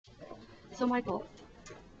So Michael,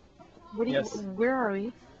 what do you, Yes, where are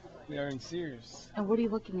we? we are in Sears. And what are you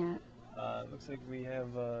looking at? Looks like we have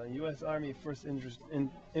U.S. Army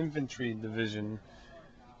Infantry Division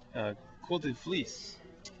quilted fleece.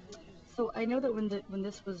 So I know that when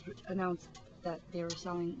this was announced that they were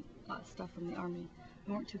selling stuff from the army,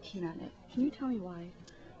 you weren't too keen on it. Can you tell me why?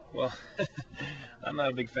 Well, I'm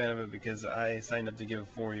not a big fan of it because I signed up to give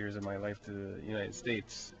 4 years of my life to the United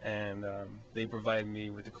States, and they provide me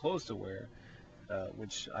with the clothes to wear,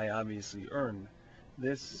 which I obviously earned.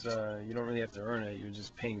 This, you don't really have to earn it, you're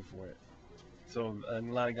just paying for it. So a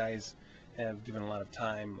lot of guys have given a lot of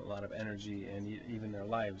time, a lot of energy, and even their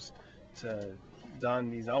lives to don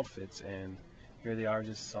these outfits, and here they are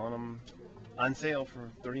just selling them on sale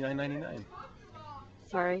for $39.99.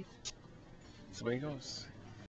 Sorry. That's the way it goes.